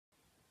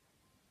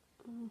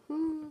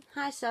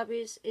Hi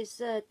subbies,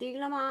 it's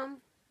Dealer Mom.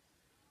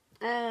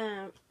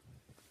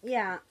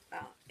 Yeah,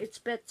 it's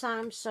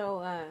bedtime, so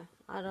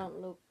I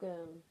don't look.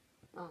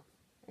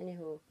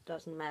 Anywho,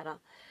 doesn't matter.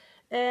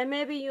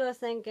 Maybe you are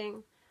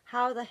thinking,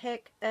 how the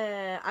heck?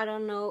 I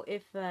don't know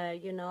if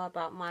you know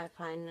about my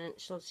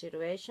financial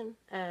situation.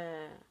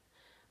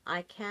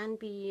 I can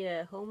be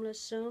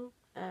homeless soon.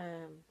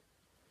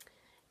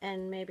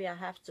 And maybe I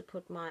have to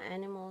put my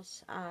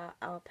animals,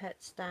 our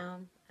pets,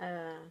 down.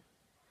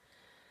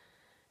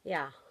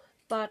 Yeah,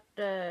 but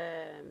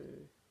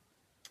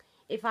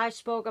if I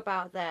spoke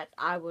about that,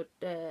 I would,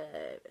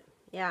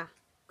 yeah,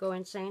 go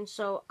insane.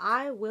 So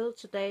I will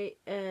today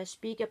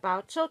speak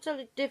about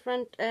totally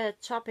different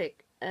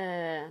topic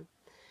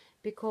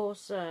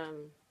because,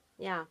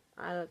 yeah,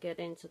 I'll get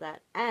into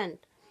that. And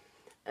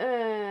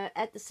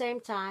at the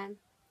same time,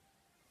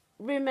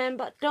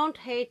 remember, don't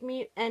hate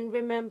me, and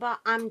remember,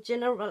 I'm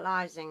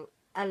generalizing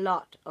a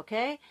lot,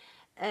 okay?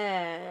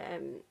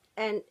 And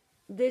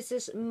this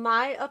is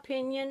my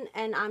opinion,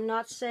 and I'm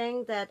not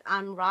saying that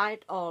I'm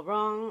right or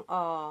wrong,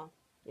 or,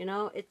 you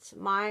know, it's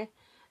my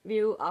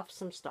view of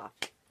some stuff.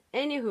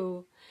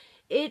 Anywho,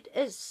 it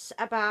is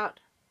about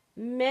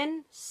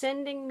men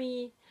sending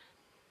me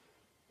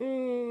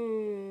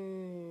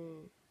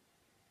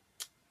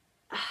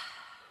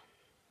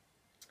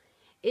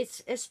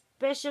it's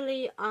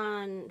especially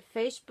on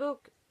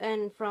Facebook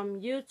and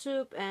from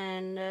YouTube,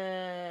 and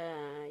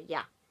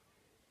yeah,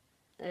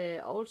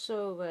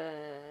 also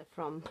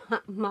from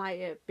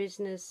my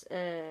business.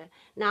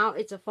 Now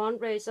it's a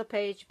fundraiser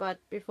page, but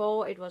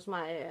before it was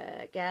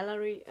my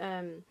gallery,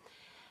 and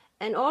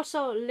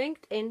also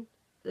LinkedIn.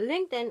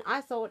 LinkedIn,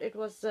 I thought it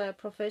was a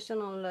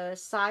professional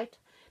site,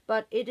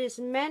 but it is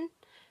men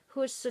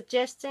who's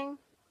suggesting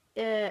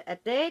a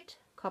date,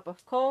 cup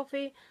of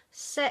coffee,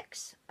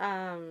 sex,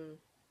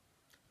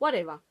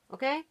 whatever,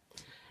 okay?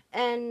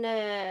 And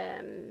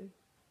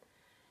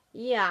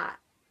yeah,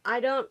 I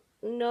don't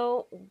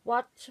know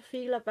what to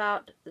feel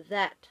about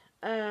that.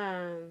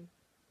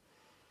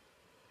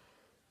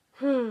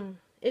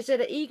 Is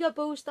it an ego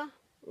booster?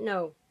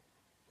 No.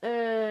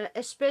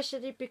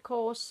 Especially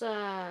because,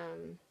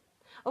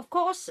 of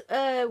course,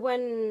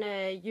 when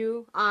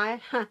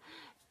I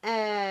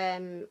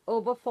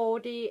over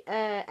 40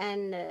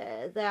 and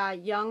there are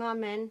younger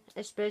men,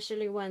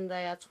 especially when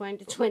they are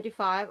 20,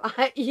 25.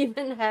 I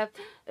even have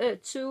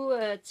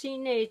two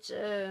teenage,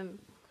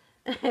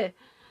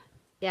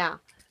 yeah,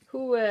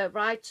 who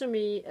write to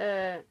me.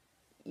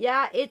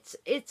 Yeah, it's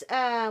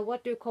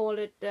what do you call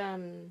it?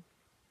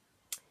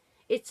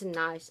 It's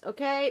nice,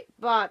 okay,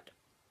 but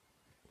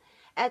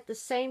at the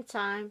same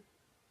time,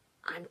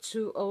 I'm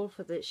too old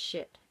for this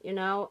shit, you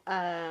know.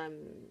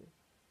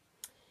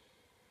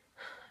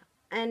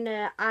 And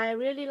I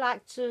really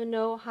like to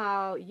know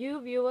how you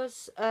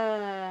viewers,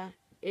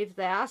 if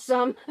there are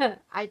some,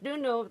 I do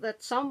know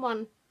that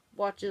someone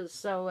watches,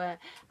 so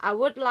I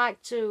would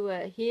like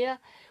to hear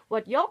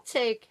what your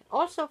take,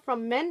 also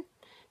from men,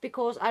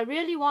 because I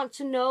really want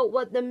to know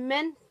what the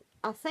men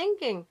are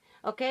thinking,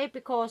 okay?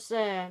 Because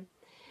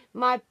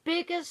my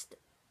biggest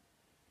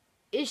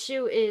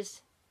issue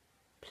is,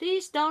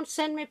 please don't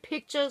send me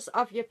pictures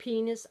of your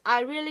penis.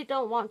 I really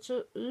don't want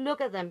to look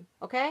at them,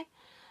 okay?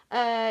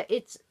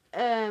 It's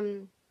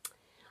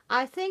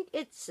I think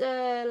it's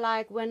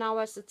like when I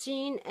was a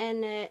teen,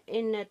 and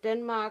in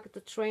Denmark the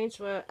trains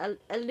were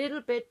a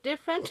little bit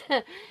different,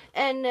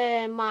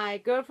 and my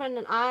girlfriend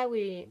and I,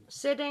 we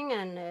sitting,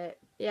 and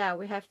yeah,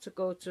 we have to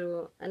go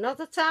to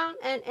another town,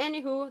 and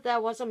anywho, there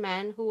was a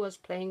man who was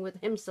playing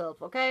with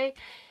himself, okay?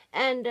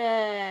 And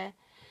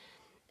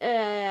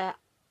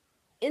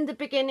in the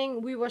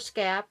beginning we were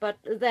scared, but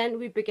then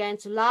we began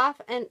to laugh,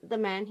 and the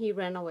man, he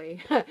ran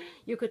away.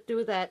 You could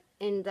do that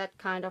in that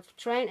kind of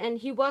train, and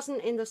he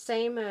wasn't in the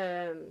same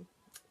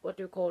what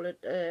do you call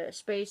it,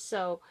 space.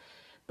 So,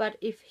 but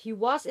if he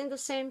was in the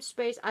same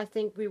space, I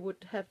think we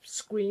would have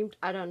screamed,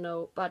 I don't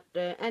know. But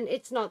and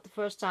it's not the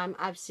first time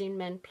I've seen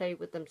men play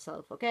with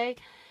themselves, okay?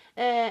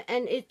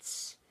 And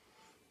it's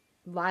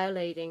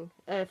violating,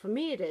 for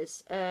me it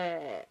is.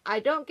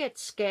 I don't get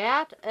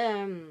scared,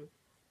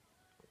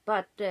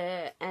 but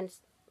and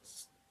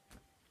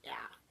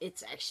yeah,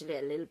 it's actually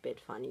a little bit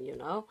funny, you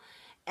know.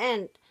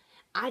 And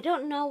I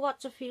don't know what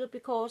to feel,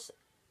 because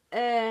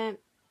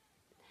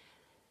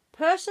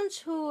persons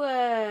who,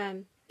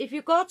 if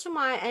you go to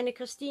my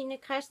Anne-Kristine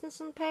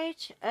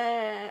page,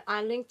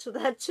 I link to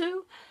that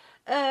too.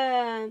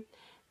 I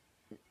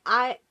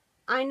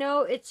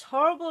know it's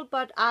horrible,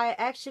 but I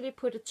actually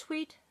put a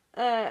tweet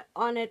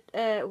on it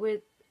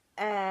with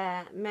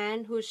a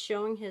man who's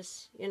showing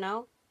his, you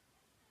know,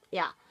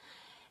 yeah.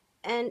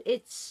 And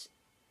it's,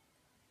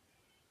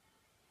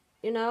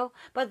 you know,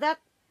 but that,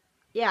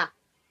 yeah,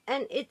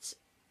 and it's,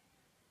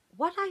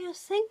 what are you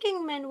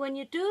thinking, men, when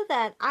you do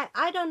that?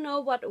 I don't know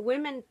what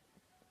women,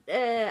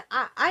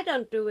 I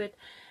don't do it.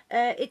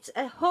 It's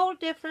a whole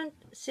different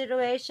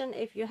situation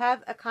if you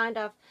have a kind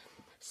of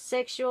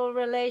sexual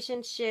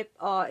relationship,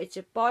 or it's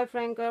a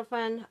boyfriend,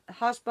 girlfriend,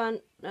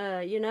 husband,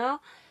 you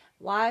know,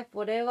 wife,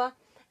 whatever.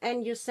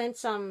 and you send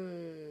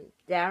some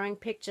daring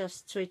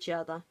pictures to each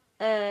other,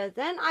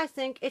 then I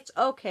think it's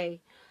okay,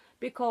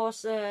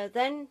 because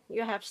then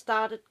you have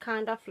started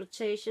kind of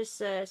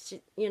flirtatious,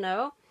 you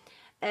know.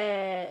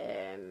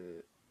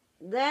 Then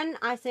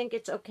I think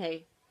it's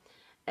okay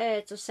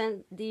to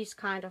send these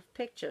kind of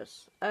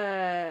pictures,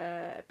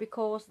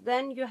 because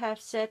then you have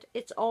said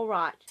it's all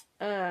right.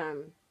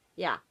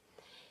 Yeah,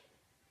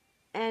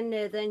 and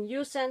then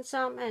you send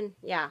some, and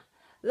yeah.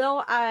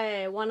 Though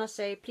I wanna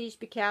say, please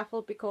be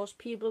careful, because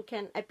people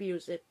can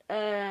abuse it.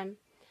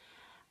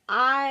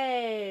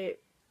 I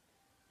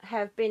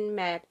have been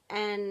mad,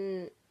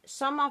 and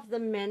some of the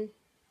men,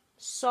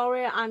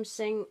 sorry I'm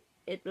saying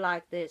it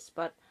like this,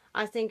 but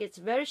I think it's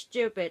very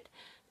stupid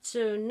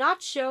to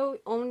not show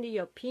only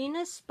your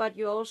penis, but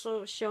you're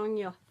also showing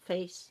your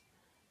face.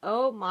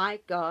 Oh my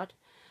god.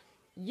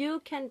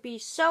 You can be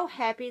so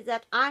happy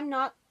that I'm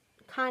not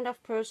kind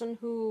of person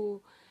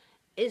who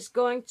is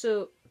going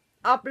to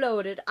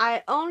upload it.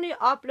 I only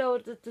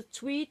uploaded the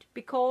tweet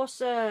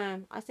because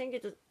I think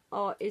it is,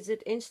 or is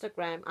it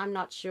Instagram? I'm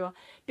not sure.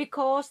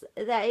 Because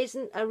there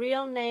isn't a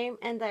real name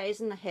and there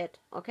isn't a head,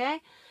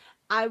 okay?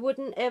 I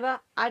wouldn't ever,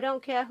 I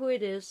don't care who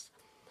it is,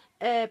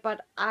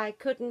 but I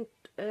couldn't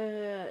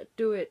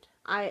do it.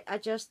 I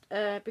just,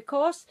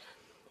 because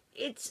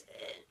it's,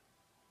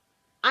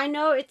 I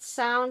know it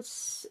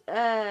sounds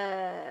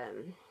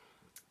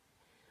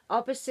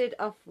opposite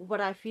of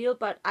what I feel,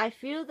 but I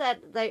feel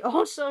that they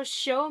also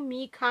show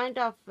me kind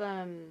of,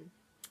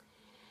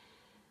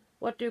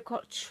 what do you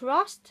call,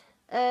 trust.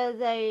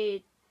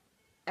 They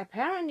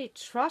apparently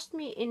trust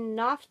me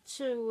enough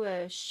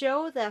to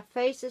show their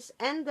faces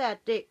and their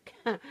dick.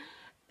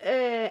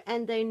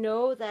 And they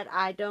know that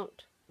I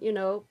don't, you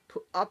know,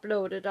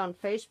 upload it on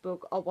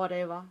Facebook or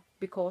whatever,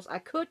 because I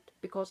could,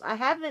 because I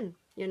haven't,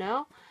 you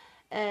know.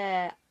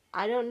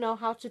 I don't know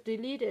how to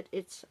delete it.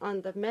 It's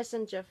on the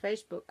Messenger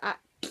Facebook.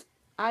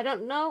 I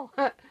don't know.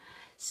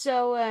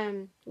 So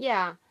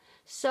yeah,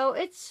 so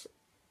it's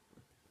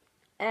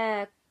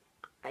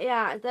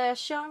yeah, they're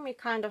showing me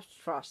kind of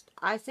trust.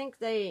 I think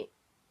they,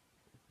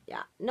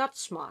 yeah, not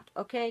smart.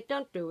 Okay,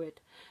 don't do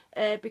it.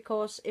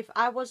 Because if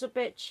I was a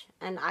bitch,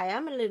 and I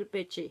am a little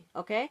bitchy,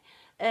 okay,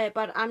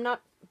 but I'm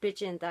not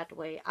bitchy in that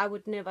way. I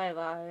would never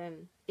ever.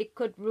 It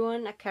could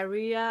ruin a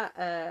career,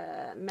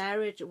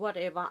 marriage,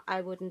 whatever.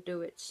 I wouldn't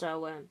do it.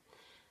 So,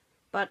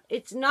 but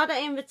it's not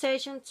an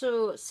invitation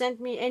to send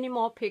me any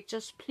more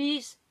pictures.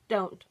 Please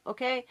don't.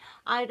 Okay,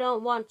 I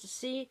don't want to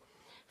see.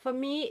 For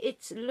me,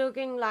 it's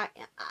looking like.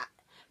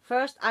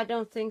 First, I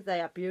don't think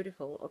they are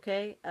beautiful.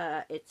 Okay,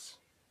 it's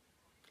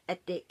a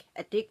dick.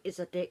 A dick is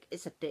a dick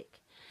is a dick.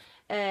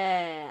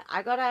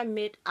 I gotta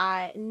admit,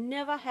 I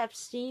never have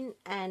seen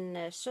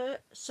an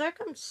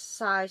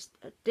circumcised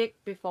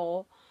dick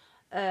before.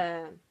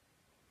 I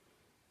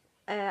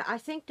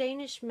think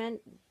Danish men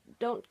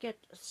don't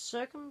get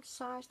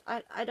circumcised.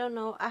 I don't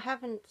know. I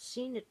haven't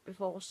seen it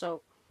before.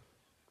 So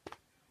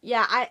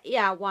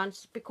yeah,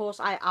 once, because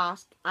I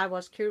asked. I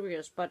was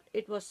curious, but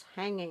it was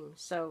hanging,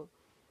 so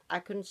I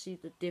couldn't see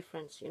the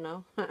difference. You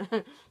know.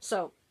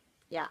 So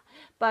yeah,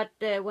 but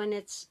when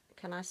it's,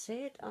 can I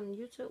say it on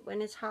YouTube?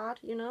 When it's hard,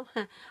 you know,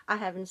 I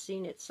haven't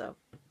seen it, so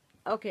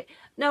okay.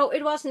 No,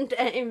 it wasn't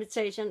an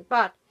invitation,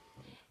 but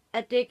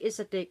a dick is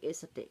a dick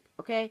is a dick.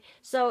 Okay,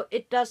 so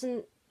it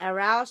doesn't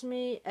arouse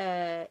me.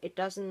 It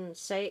doesn't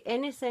say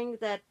anything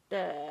that,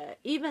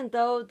 even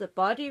though the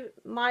body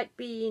might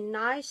be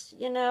nice,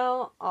 you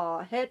know,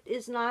 or head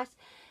is nice,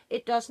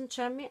 it doesn't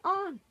turn me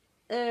on.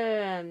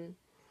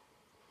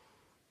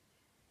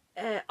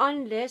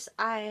 Unless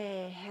I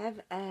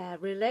have a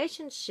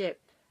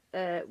relationship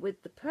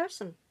with the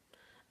person,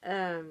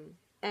 and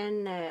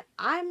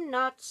I'm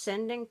not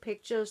sending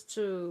pictures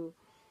to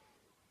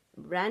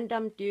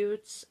random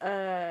dudes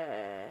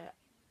that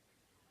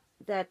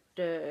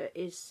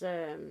is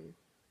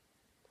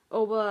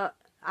over.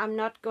 I'm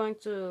not going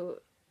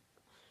to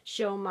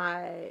show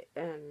my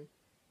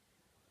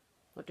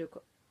what do you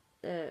call,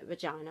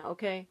 vagina,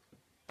 okay?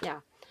 Yeah,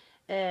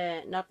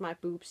 not my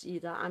boobs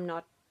either. I'm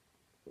not.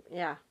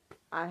 Yeah,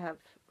 I have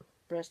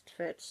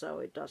breastfed, so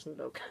it doesn't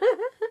look.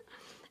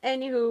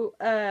 Anywho,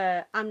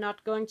 I'm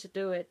not going to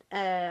do it.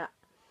 That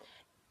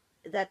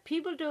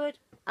people do it,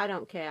 I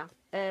don't care.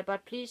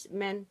 But please,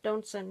 men,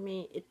 don't send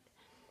me it.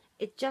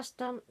 It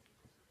just I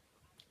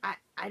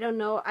don't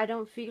know. I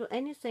don't feel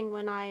anything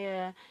when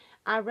I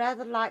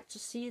rather like to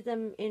see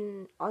them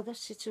in other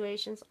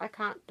situations. I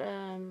can't.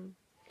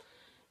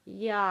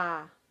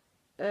 Yeah.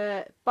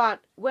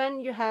 But when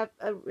you have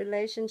a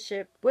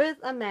relationship with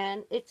a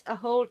man, it's a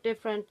whole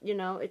different, you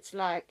know, it's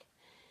like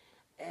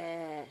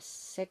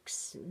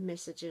sex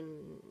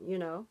messaging, you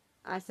know,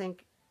 I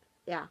think,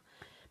 yeah.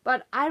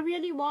 But I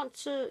really want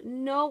to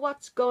know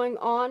what's going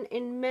on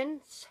in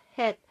men's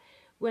head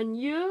when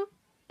you,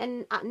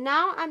 and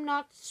now I'm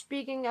not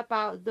speaking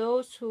about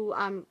those who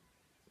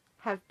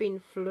have been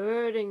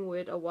flirting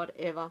with or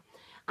whatever.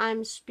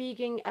 I'm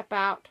speaking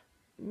about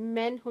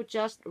men who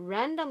just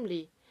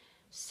randomly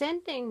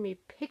sending me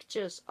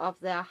pictures of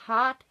their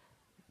hard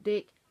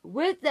dick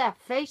with their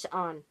face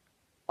on.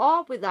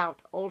 or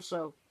without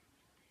also.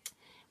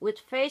 With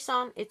face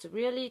on, it's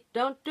really,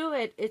 don't do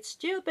it, it's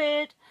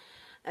stupid.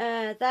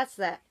 That's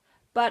that.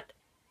 But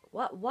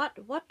what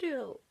do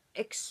you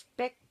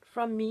expect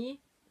from me?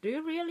 Do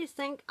you really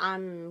think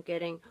I'm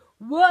getting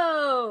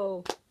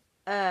whoa?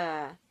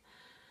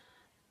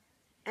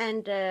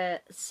 And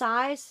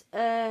size,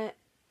 I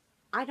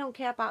don't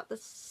care about the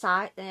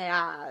size.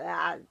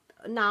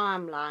 Now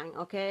I'm lying,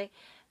 okay?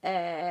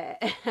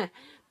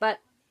 But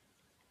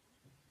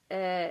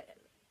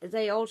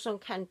they also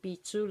can be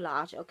too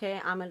large, okay?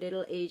 I'm a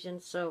little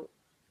Asian, so,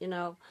 you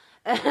know.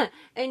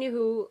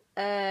 Anywho,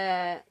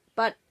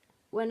 but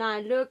when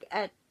I look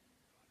at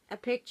a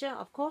picture,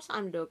 of course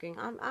I'm looking.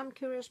 I'm a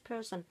curious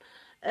person.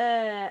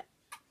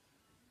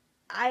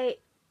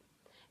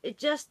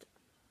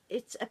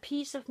 It's a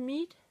piece of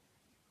meat.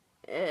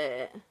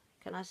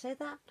 Can I say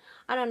that?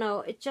 I don't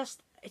know.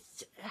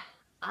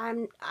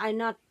 I'm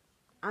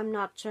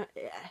not.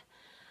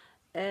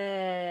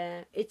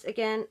 It's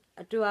again.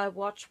 Do I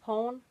watch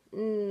porn?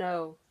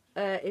 No.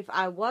 If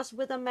I was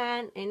with a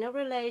man in a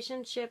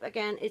relationship,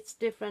 again, it's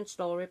different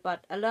story.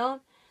 But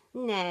alone,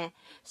 nah.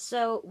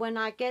 So when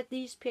I get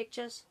these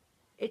pictures,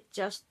 it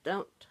just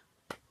don't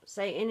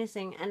say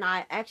anything, and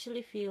I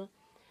actually feel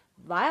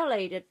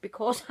violated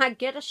because I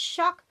get a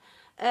shock.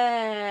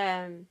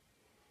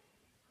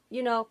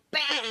 You know,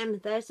 bam,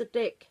 there's a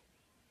dick.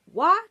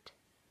 What?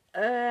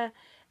 And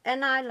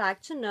I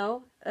like to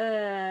know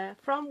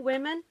from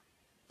women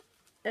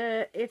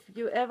if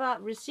you ever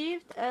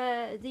received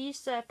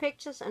these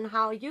pictures and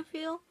how you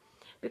feel,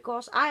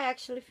 because I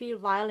actually feel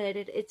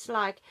violated. It's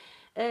like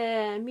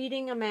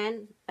meeting a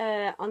man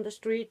on the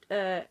street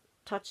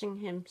touching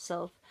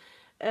himself.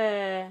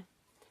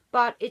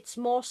 But it's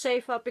more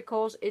safer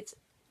because it's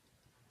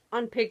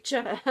on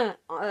picture,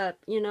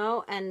 you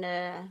know, and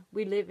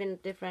we live in a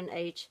different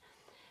age.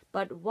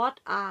 But what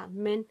are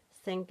men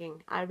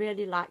thinking? I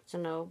really like to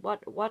know.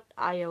 What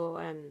are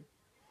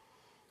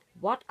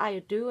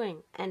you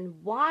doing,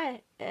 and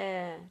why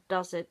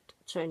does it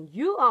turn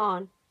you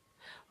on?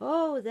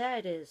 Oh, there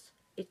it is.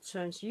 It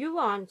turns you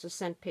on to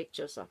send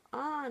pictures of.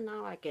 Ah,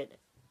 now I get it.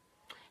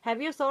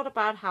 Have you thought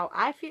about how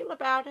I feel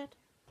about it?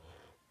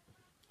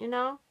 You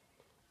know?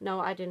 No,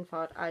 I didn't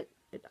thought.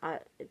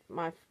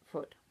 My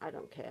foot. I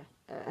don't care.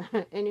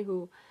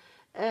 Anywho,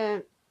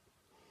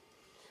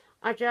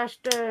 I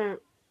just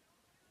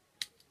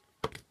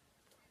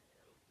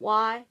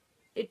why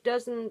it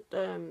doesn't.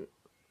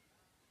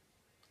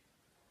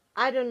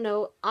 I don't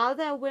know. Are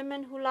there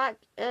women who like?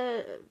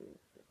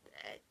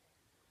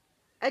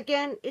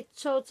 Again,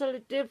 it's totally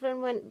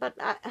different when. But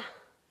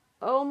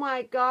oh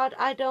my God,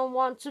 I don't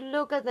want to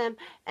look at them,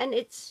 and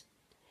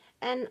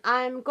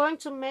I'm going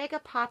to make a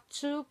part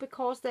 2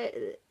 because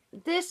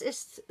this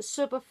is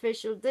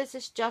superficial. This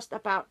is just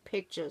about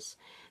pictures.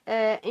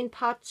 In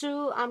part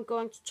 2, I'm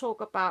going to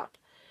talk about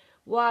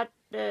what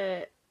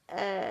it's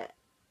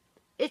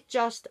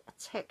just a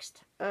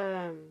text.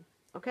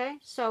 Okay,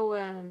 so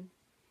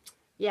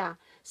yeah.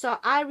 So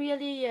I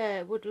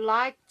really would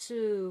like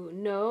to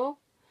know,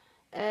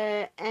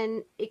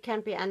 and it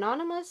can be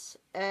anonymous.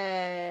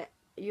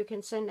 You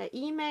can send an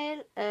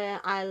email.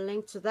 I'll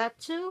link to that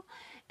too,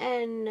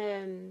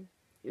 and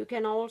you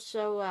can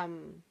also.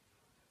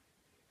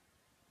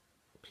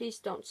 Please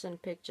don't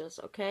send pictures,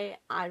 okay?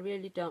 I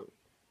really don't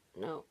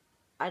know.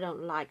 I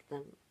don't like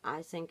them.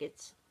 I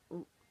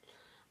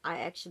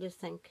actually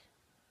think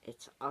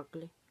it's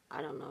ugly.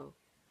 I don't know.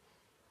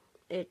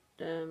 It,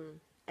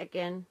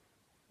 again,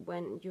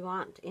 when you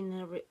aren't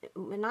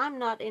when I'm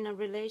not in a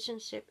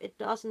relationship, it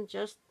doesn't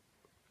just,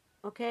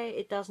 okay?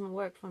 It doesn't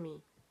work for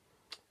me.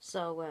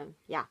 So,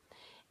 yeah.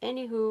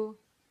 Anywho,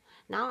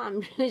 now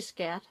I'm really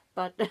scared,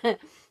 but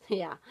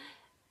yeah.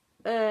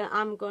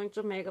 I'm going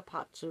to make a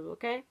part 2,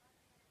 okay?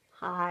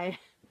 Hi.